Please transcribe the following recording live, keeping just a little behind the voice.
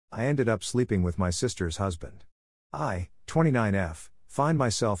I ended up sleeping with my sister's husband. I, 29F, find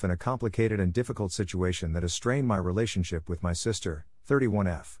myself in a complicated and difficult situation that has strained my relationship with my sister,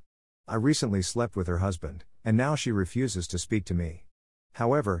 31F. I recently slept with her husband, and now she refuses to speak to me.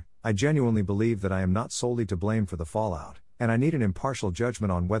 However, I genuinely believe that I am not solely to blame for the fallout, and I need an impartial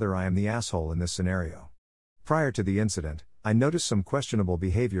judgment on whether I am the asshole in this scenario. Prior to the incident, I noticed some questionable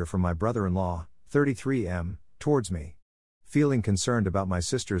behavior from my brother-in-law, 33M, towards me. Feeling concerned about my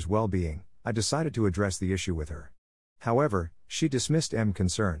sister's well-being, I decided to address the issue with her. However, she dismissed M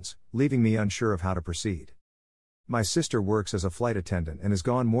concerns, leaving me unsure of how to proceed. My sister works as a flight attendant and is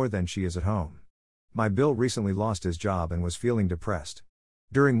gone more than she is at home. My Bill recently lost his job and was feeling depressed.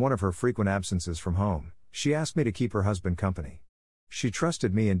 During one of her frequent absences from home, she asked me to keep her husband company. She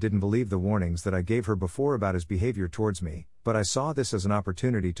trusted me and didn't believe the warnings that I gave her before about his behavior towards me, but I saw this as an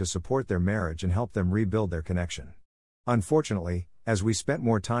opportunity to support their marriage and help them rebuild their connection. Unfortunately, as we spent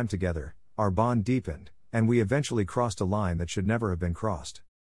more time together, our bond deepened, and we eventually crossed a line that should never have been crossed.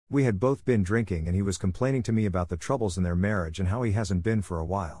 We had both been drinking and he was complaining to me about the troubles in their marriage and how he hasn't been for a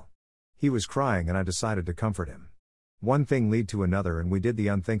while. He was crying and I decided to comfort him. One thing led to another and we did the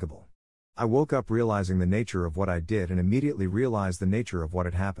unthinkable. I woke up realizing the nature of what I did and immediately realized the nature of what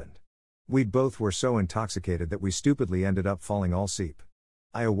had happened. We both were so intoxicated that we stupidly ended up falling all asleep.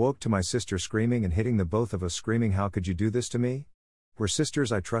 I awoke to my sister screaming and hitting the both of us screaming, "How could you do this to me? We're sisters,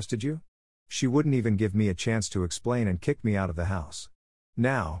 I trusted you?" She wouldn't even give me a chance to explain and kicked me out of the house.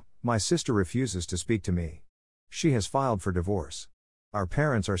 Now, my sister refuses to speak to me. She has filed for divorce. Our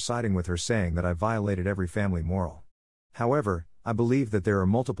parents are siding with her, saying that I violated every family moral. However, I believe that there are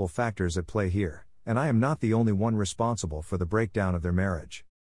multiple factors at play here, and I am not the only one responsible for the breakdown of their marriage.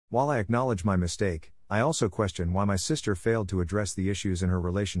 While I acknowledge my mistake, I also question why my sister failed to address the issues in her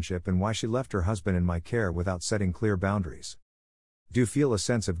relationship and why she left her husband in my care without setting clear boundaries. Do feel a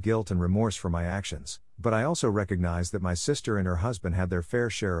sense of guilt and remorse for my actions, but I also recognize that my sister and her husband had their fair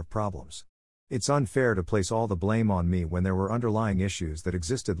share of problems. It's unfair to place all the blame on me when there were underlying issues that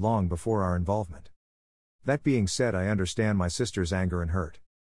existed long before our involvement. That being said, I understand my sister's anger and hurt.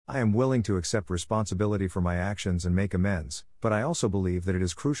 I am willing to accept responsibility for my actions and make amends, but I also believe that it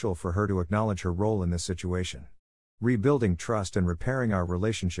is crucial for her to acknowledge her role in this situation. Rebuilding trust and repairing our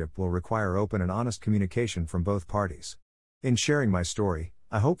relationship will require open and honest communication from both parties. In sharing my story,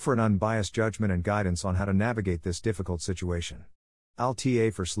 I hope for an unbiased judgment and guidance on how to navigate this difficult situation. I'll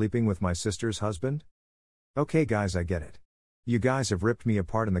TA for sleeping with my sister's husband? Okay guys, I get it. You guys have ripped me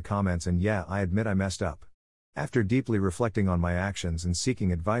apart in the comments, and yeah, I admit I messed up. After deeply reflecting on my actions and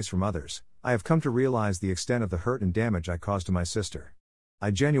seeking advice from others, I have come to realize the extent of the hurt and damage I caused to my sister.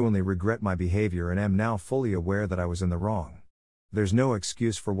 I genuinely regret my behavior and am now fully aware that I was in the wrong. There's no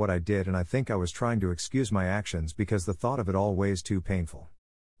excuse for what I did, and I think I was trying to excuse my actions because the thought of it all weighs too painful.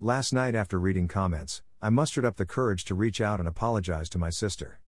 Last night, after reading comments, I mustered up the courage to reach out and apologize to my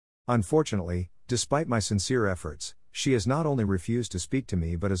sister. Unfortunately, despite my sincere efforts, she has not only refused to speak to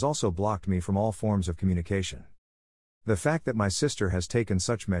me but has also blocked me from all forms of communication. The fact that my sister has taken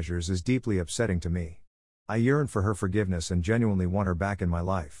such measures is deeply upsetting to me. I yearn for her forgiveness and genuinely want her back in my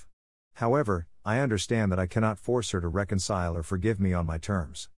life. However, I understand that I cannot force her to reconcile or forgive me on my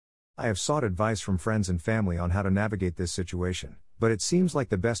terms. I have sought advice from friends and family on how to navigate this situation, but it seems like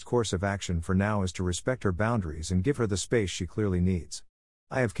the best course of action for now is to respect her boundaries and give her the space she clearly needs.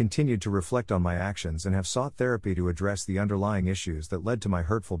 I have continued to reflect on my actions and have sought therapy to address the underlying issues that led to my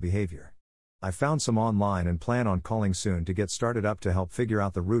hurtful behavior. I found some online and plan on calling soon to get started up to help figure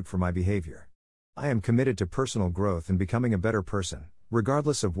out the root for my behavior. I am committed to personal growth and becoming a better person,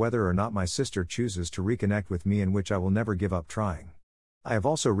 regardless of whether or not my sister chooses to reconnect with me, in which I will never give up trying. I have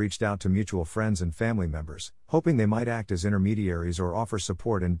also reached out to mutual friends and family members, hoping they might act as intermediaries or offer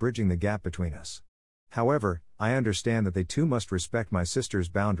support in bridging the gap between us. However, I understand that they too must respect my sister's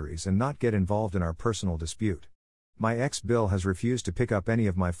boundaries and not get involved in our personal dispute. My ex Bill has refused to pick up any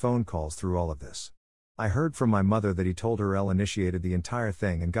of my phone calls through all of this. I heard from my mother that he told her Elle initiated the entire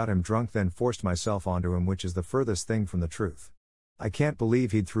thing and got him drunk, then forced myself onto him, which is the furthest thing from the truth. I can't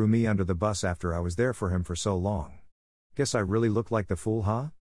believe he'd threw me under the bus after I was there for him for so long. Guess I really look like the fool,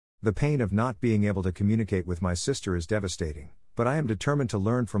 huh? The pain of not being able to communicate with my sister is devastating, but I am determined to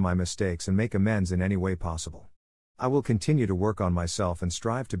learn from my mistakes and make amends in any way possible. I will continue to work on myself and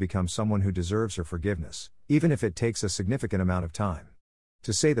strive to become someone who deserves her forgiveness, even if it takes a significant amount of time.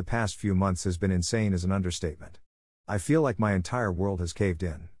 To say the past few months has been insane is an understatement. I feel like my entire world has caved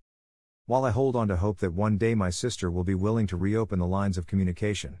in. While I hold on to hope that one day my sister will be willing to reopen the lines of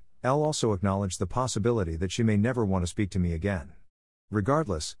communication, Elle also acknowledged the possibility that she may never want to speak to me again.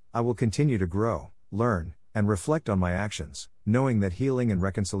 Regardless, I will continue to grow, learn, and reflect on my actions, knowing that healing and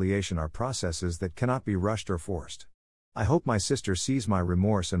reconciliation are processes that cannot be rushed or forced. I hope my sister sees my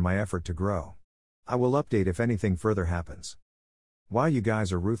remorse and my effort to grow. I will update if anything further happens. Wow, you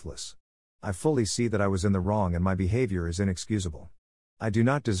guys are ruthless. I fully see that I was in the wrong and my behavior is inexcusable. I do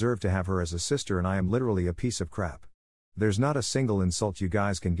not deserve to have her as a sister and I am literally a piece of crap. There's not a single insult you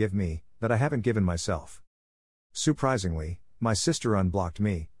guys can give me that I haven't given myself. Surprisingly, my sister unblocked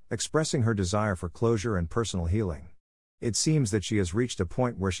me, expressing her desire for closure and personal healing. It seems that she has reached a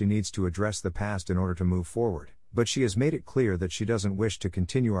point where she needs to address the past in order to move forward, but she has made it clear that she doesn't wish to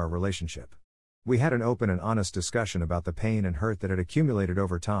continue our relationship. We had an open and honest discussion about the pain and hurt that had accumulated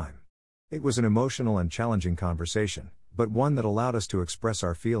over time. It was an emotional and challenging conversation, but one that allowed us to express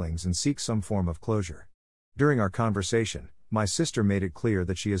our feelings and seek some form of closure. During our conversation, my sister made it clear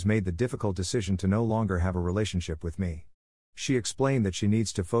that she has made the difficult decision to no longer have a relationship with me. She explained that she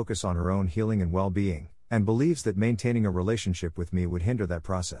needs to focus on her own healing and well-being, and believes that maintaining a relationship with me would hinder that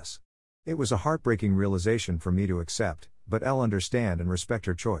process. It was a heartbreaking realization for me to accept, but I'll understand and respect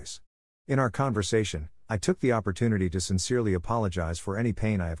her choice. In our conversation, I took the opportunity to sincerely apologize for any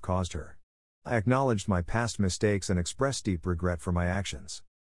pain I have caused her. I acknowledged my past mistakes and expressed deep regret for my actions.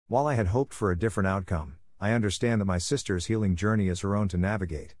 While I had hoped for a different outcome, I understand that my sister's healing journey is her own to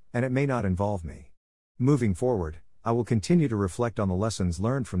navigate, and it may not involve me. Moving forward, I will continue to reflect on the lessons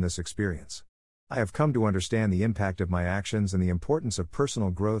learned from this experience. I have come to understand the impact of my actions and the importance of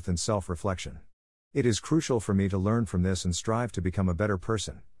personal growth and self-reflection. It is crucial for me to learn from this and strive to become a better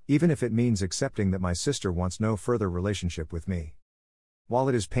person, even if it means accepting that my sister wants no further relationship with me. While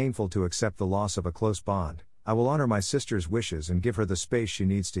it is painful to accept the loss of a close bond, I will honor my sister's wishes and give her the space she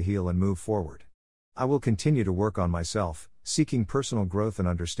needs to heal and move forward. I will continue to work on myself, seeking personal growth and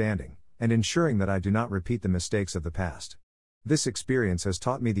understanding, and ensuring that I do not repeat the mistakes of the past. This experience has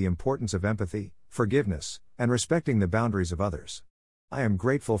taught me the importance of empathy, forgiveness, and respecting the boundaries of others. I am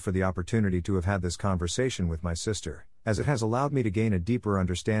grateful for the opportunity to have had this conversation with my sister, as it has allowed me to gain a deeper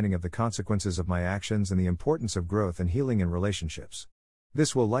understanding of the consequences of my actions and the importance of growth and healing in relationships.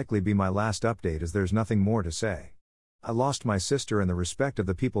 This will likely be my last update as there's nothing more to say. I lost my sister and the respect of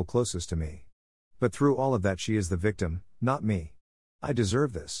the people closest to me. But through all of that, she is the victim, not me. I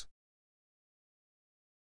deserve this.